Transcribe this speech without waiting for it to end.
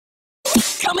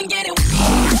come and get it.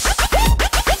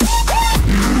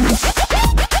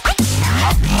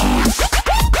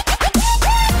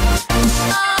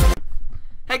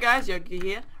 Hey guys, Yogi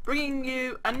here, bringing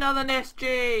you another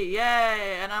SG,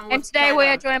 yay! And today we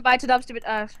are joined by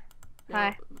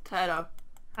Hi. Potato.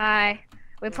 Hi.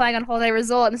 We're playing on Holiday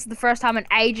Resort, and this is the first time in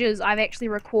ages I've actually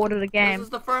recorded a game. This is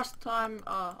the first time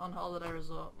on Holiday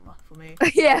Resort for me.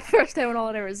 Yeah, first time on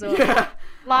Holiday Resort. Yeah.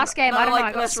 Last game, No, I don't know, I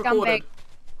like, got less scumbag. recorded.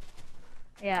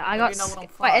 Yeah, I got.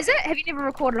 Wait, is it? Have you never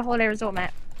recorded a Holiday Resort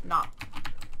map? Nah.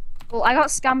 Well, I got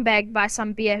scumbagged by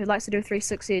some beer who likes to do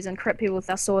 360s and crit people with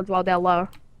their swords while they're low.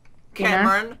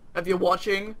 Cameron, if you're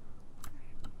watching,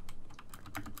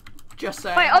 just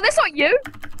saying. Wait, oh, that's not you?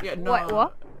 Yeah, no. Wait,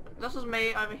 what? This is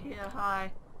me over here.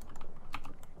 Hi.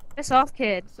 Piss off,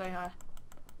 kid. Say hi.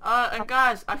 And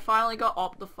guys, I finally got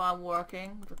Optifine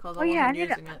working because I wasn't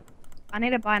using it. I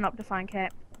need to buy an Optifine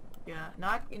cap. Yeah.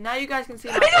 Now you guys can see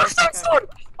my sword!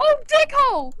 Oh,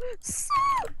 dickhole!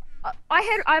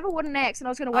 I have a wooden axe and I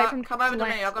was gonna wait for him to come over to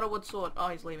me. I got a wood sword. Oh,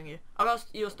 he's leaving you. I got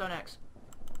you a stone axe.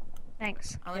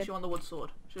 Thanks. Unless you want the wood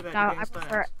sword. Should have No, I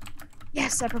prefer.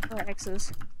 Yes, I prefer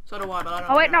axes. So do I, but I don't.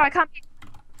 Oh wait, no, I can't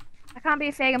be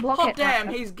a fag and block Oh it. damn,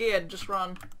 he's geared. Just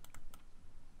run.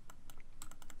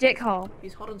 Dickhole.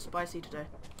 He's hot and spicy today.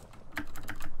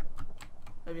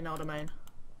 If you know what I mean.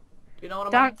 Do you know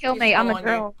what I mean? Don't kill me. I'm a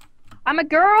girl. I'm a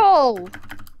girl.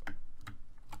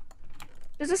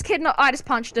 Does this kid not? I just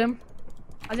punched him.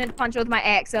 I was meant to punch him with my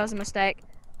axe. That was a mistake.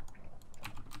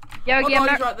 Yogi, oh,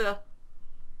 no, he's right there.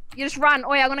 You just run.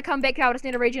 Oh yeah, I'm gonna come back here. I just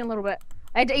need to regen a little bit.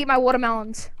 I had to eat my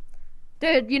watermelons.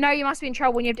 Dude, you know you must be in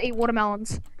trouble when you have to eat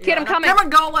watermelons. Yeah, Kid, I'm coming. Cameron,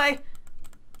 go away.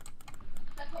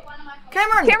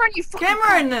 Cameron! Cameron, you fucking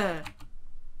Cameron!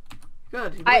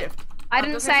 Good, he left. I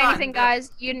didn't say anything,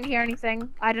 guys. You didn't hear anything.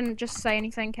 I didn't just say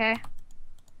anything, okay?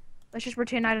 Let's just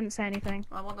pretend I didn't say anything.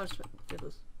 I want those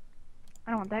feathers.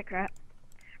 I don't want that crap.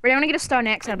 Really, I'm gonna get a stone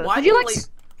axe out of it. Why Would do you you like?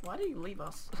 Why do you leave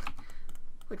us?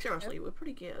 Like seriously, we're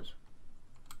pretty geared.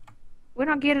 We're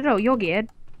not geared at all. You're geared.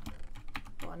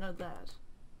 Oh, I know that.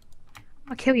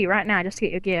 I'll kill you right now just to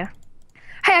get your gear.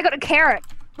 Hey, I got a carrot.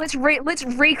 Let's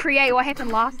recreate what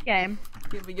happened last game.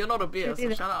 Yeah, but you're not a bear, so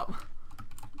shut up.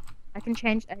 I can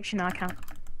change. Actually, no, I can't.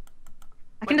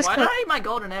 Why did I eat my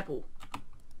golden apple?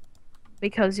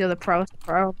 Because you're the pro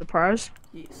of the pros.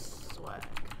 Yes, swag.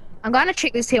 I'm going to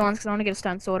check these tier ones because I want to get a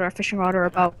stone sword or a fishing rod or a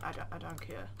bow. I don't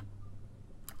care.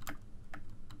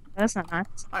 That's not nice.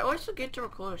 I always forget to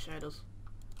record shaders.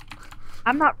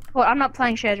 I'm not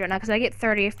playing shaders right now because I get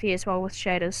 30 FPS while with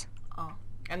shaders. Oh,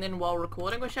 and then while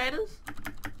recording with shaders?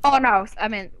 Oh no, I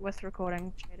meant with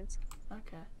recording shaders.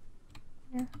 Okay.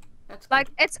 Yeah. That's good. Like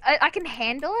I can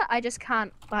handle it. I just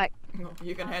can't like.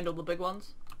 You can handle the big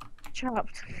ones. Shut up.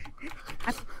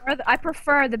 I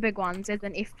prefer the big ones as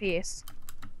an FPS.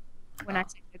 When I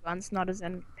say big ones, not as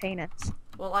in penis.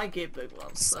 Well, I get big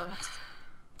ones. So.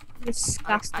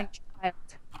 Disgusting child.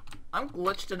 I'm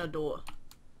glitched in a door.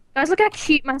 Guys, look how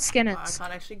cute my skin is. I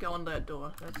can't actually go in that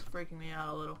door. That's freaking me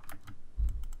out a little.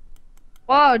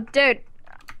 Whoa, dude.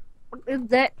 What is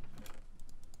that?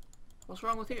 What's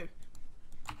wrong with you?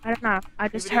 I don't know. I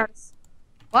just Puberty? heard.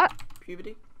 What?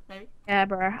 Puberty, maybe? Yeah,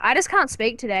 bro. I just can't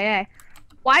speak today, eh?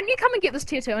 Why didn't you come and get this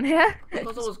tier 2 in here?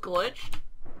 Because it was glitched.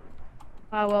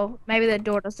 Oh, well, maybe the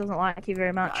door just doesn't like you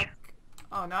very much.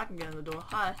 Oh, now I can get in the door.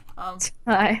 Hi.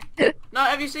 Hi. No,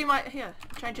 have you seen my... Here,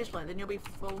 change this plan. Then you'll be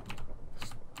full...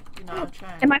 You know, chain.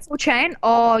 Am I full chain?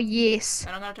 Oh, yes.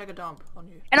 And I'm gonna take a dump on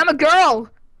you. And I'm a girl!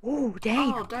 Ooh,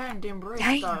 damn. Oh, damn breast,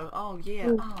 Damn. though. Oh, yeah.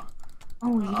 Ooh. Oh.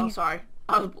 Oh, Oh, yeah. sorry.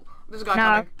 There's a guy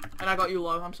coming. And I got you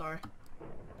low. I'm sorry.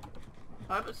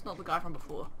 I hope it's not the guy from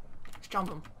before. Let's jump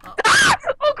him. Oh,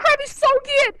 Oh crap, he's so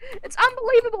good! It's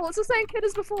unbelievable. It's the same kid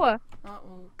as before.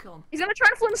 we'll kill him. He's gonna try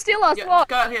and flint steal us. Yeah, What?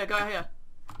 go out here, go out here.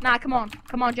 Nah, come on.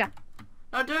 Come on, Jack.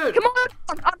 No, dude. Come on.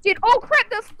 I'm dead. Oh crap,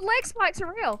 the leg spikes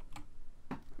are real.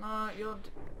 No, you're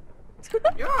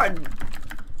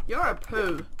a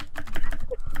poo.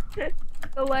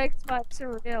 The leg spikes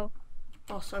are real.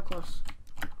 Oh, so close.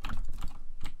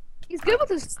 He's good with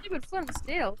his stupid flint and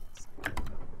steel.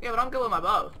 Yeah, but I'm good with my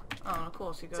bow. Oh, and of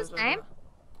course he goes What's his over name? there.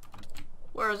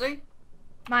 Where is he?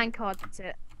 Minecart, that's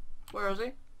it. Where is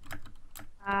he?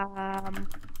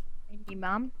 Maybe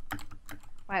mum.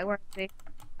 Wait, where is he?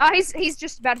 Oh, he's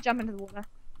just about to jump into the water.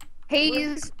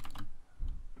 He's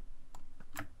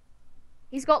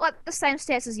got like the same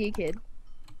stats as you, kid.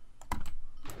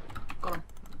 Got him.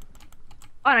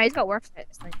 Oh no, he's got worse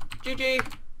stats. GG.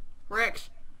 Rex.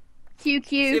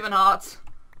 QQ. 7 hearts.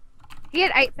 He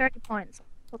had 830 points.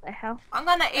 What the hell? I'm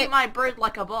gonna eat my bread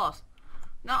like a boss.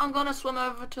 Now I'm gonna swim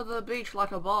over to the beach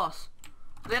like a boss.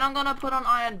 Then I'm gonna put on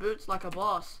iron boots like a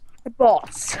boss. The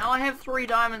boss. Now I have 3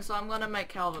 diamonds, so I'm gonna make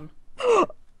Calvin.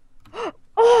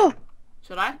 Oh!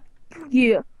 Should I?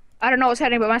 Yeah. I don't know what's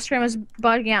happening, but my stream was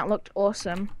bugging out. Looked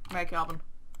awesome. Make Calvin.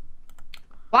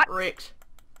 What? Wrecked.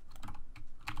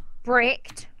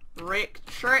 Wrecked. Wrecked.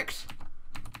 Shreked.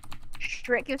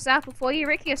 Shrek yourself before you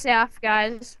wreck yourself,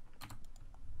 guys.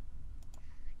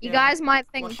 You Yeah, guys might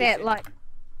what think she that, said. like,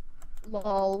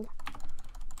 lol.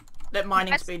 That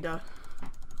mining That's- speed though.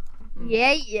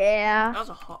 Yeah.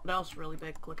 That was really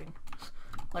bad clicking.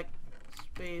 Like,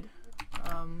 speed.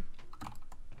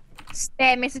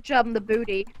 Spam message up in the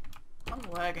booty. I'm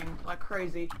lagging like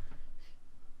crazy.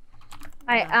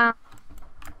 Hey,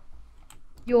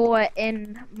 you're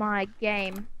in my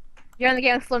game. You're in the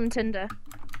game with Flynn and Tinder.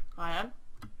 I am?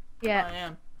 Yeah. I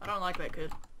am. I don't like that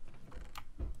kid.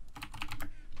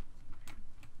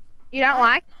 You don't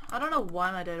like? I don't know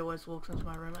why my dad always walks into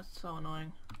my room. It's so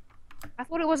annoying. I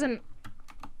thought it wasn't.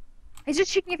 He's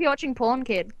just checking if you're watching porn,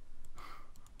 kid.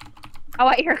 Oh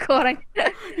wait, you're recording.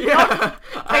 Yeah,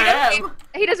 I am.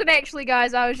 He doesn't actually,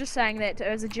 guys. I was just saying that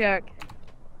as a joke.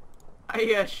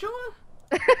 Yeah, sure.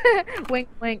 Wink,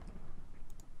 wink.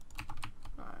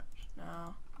 Alright,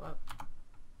 now, what?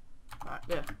 Alright,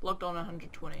 yeah, logged on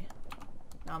 120.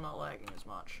 Now I'm not lagging as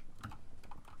much.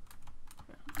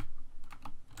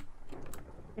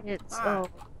 It's Alright. all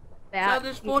about So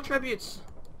there's 4 tributes.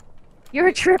 You're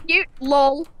a tribute,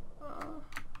 lol.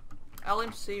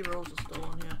 LMC rules are still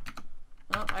on here.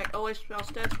 Oh, I always spell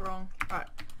stats wrong. Alright.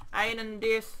 Ain and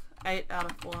Death, 8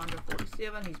 out of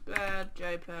 447. He's bad.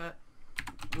 J-Pat,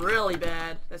 really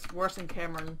bad. That's worse than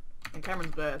Cameron. And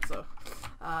Cameron's bad, so.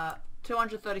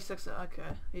 236, okay.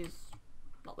 He's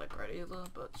not that great either,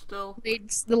 but still.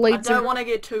 The leads I don't want to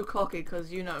get too cocky,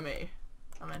 because you know me.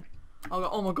 I mean, I'll go,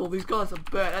 oh my god, these guys are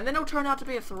bad. And then it'll turn out to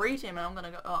be a 3 team, and I'm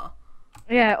gonna go, oh.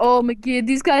 Yeah, oh my god,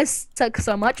 these guys suck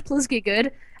so much. Please get good.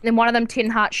 And then one of them 10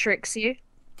 heart shreks you.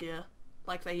 Yeah,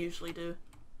 like they usually do.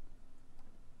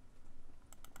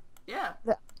 Yeah.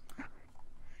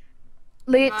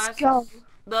 Let's Guys, go.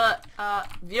 The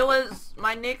viewers,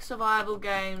 my next survival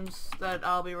games that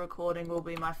I'll be recording will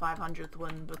be my 500th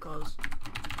win because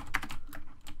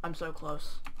I'm so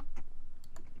close.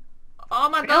 Oh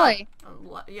my Really?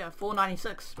 god! Yeah,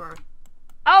 496, bro.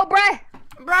 Oh, bruh!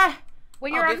 Bruh!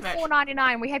 When Oh, you're on deathmatch.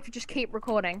 499, we have to just keep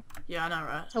recording Yeah, I know,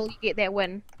 right? until you get that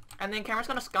win. And then Cameron's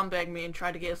gonna scumbag me and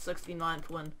try to get a 69th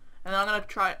win. And then I'm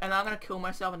gonna kill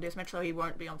myself in deathmatch so he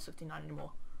won't be on 69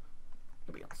 anymore.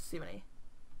 He'll be on 70.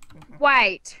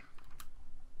 Wait.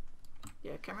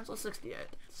 Yeah, Cameron's on 68.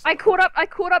 So. I caught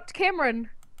up to Cameron.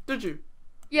 Did you?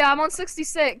 Yeah, I'm on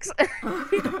 66.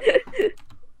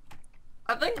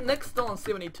 I think Nick's still on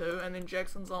 72, and then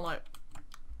Jackson's on like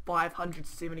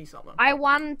 570 something. I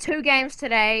won 2 games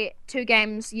today, 2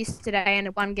 games yesterday,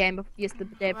 and 1 game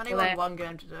yesterday. I've only won 1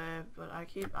 game today, but I'm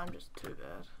just too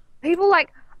bad. People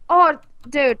like, oh,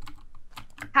 dude,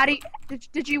 how do you,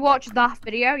 did you watch the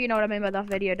video? You know what I mean by the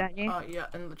video, don't you? Oh yeah,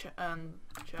 in the chat.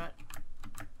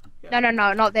 No, Yeah.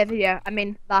 not that video. I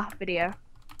mean the video.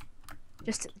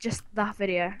 Just the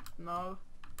video. No.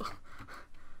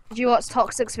 Did you watch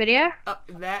Toxic's video?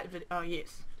 That video. Oh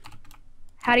yes.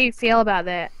 How do you feel about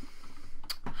that?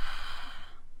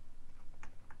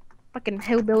 Fucking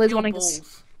hillbillies Feel wanting balls. to.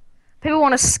 People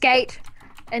want to skate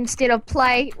instead of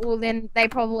play. Well, then they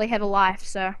probably have a life.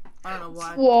 So. I don't know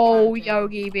why. Whoa,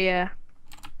 Yogi bear.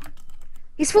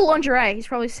 He's full lingerie.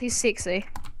 He's sexy.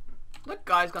 That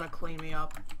guy's gonna clean me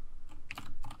up.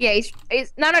 Yeah, he's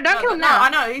no, don't kill him no, now. I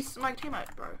know, he's my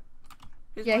teammate, bro.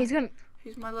 Yeah, he's gonna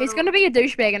He's gonna be a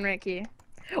douchebag and wreck you.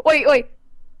 Oi.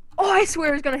 Oh, I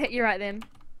swear he's gonna hit you right then.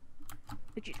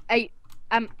 Did you?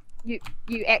 I'm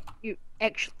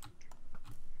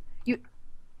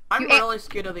really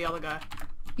scared of the other guy.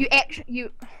 Oh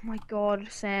my god,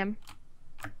 Sam.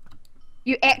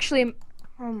 You actually.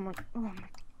 Oh my.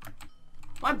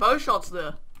 My bow shot's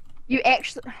there. You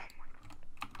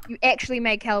actually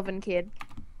made Calvin, kid.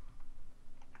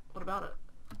 What about it?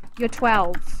 You're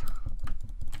 12.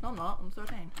 No, I'm not. I'm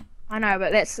 13. I know,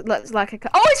 but that's like a.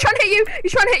 Oh, he's trying to hit you!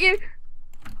 He's trying to hit you!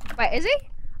 Wait, is he?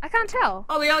 I can't tell.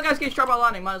 Oh, the other guy's getting struck by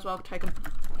lightning. Might as well take him.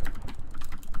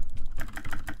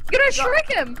 You're gonna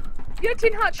shriek him! You're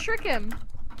 10 hearts, shriek him!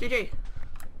 GG.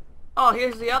 Oh,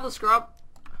 here's the other scrub.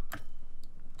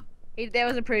 That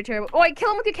was a pretty terrible. Oh, wait, kill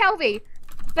him with your Calvi!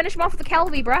 Finish him off with the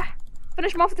Calvi, bruh!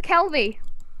 Finish him off with the Calvi!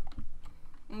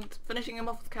 I'm finishing him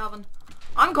off with Calvin.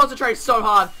 I'm concentrating so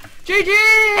hard. GG!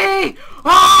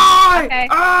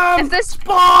 I am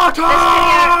Sparta!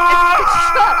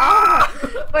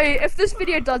 Shut up! Wait, if this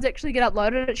video does actually get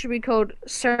uploaded, it should be called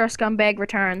Sir Scumbag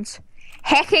Returns.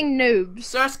 Hacking noobs.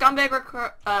 So Scumbag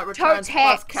returns Totes plus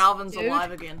hacks, Calvin's dude.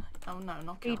 alive again. Oh no,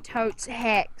 not He Calvin. totes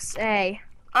hacks, eh?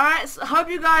 Alright, so hope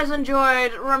you guys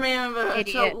enjoyed. Remember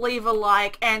Idiot. to leave a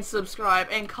like and subscribe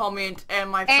and comment and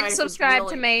my face And is subscribe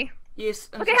really... to me. Yes,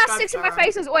 and Look at how subscribe sexy to my Aaron.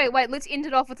 face is. Wait, let's end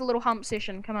it off with a little hump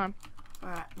session. Come on.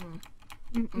 Alright,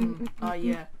 Oh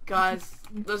yeah, guys,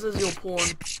 this is your porn.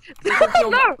 This is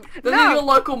No, your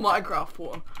local Minecraft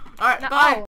porn. Alright, No. bye!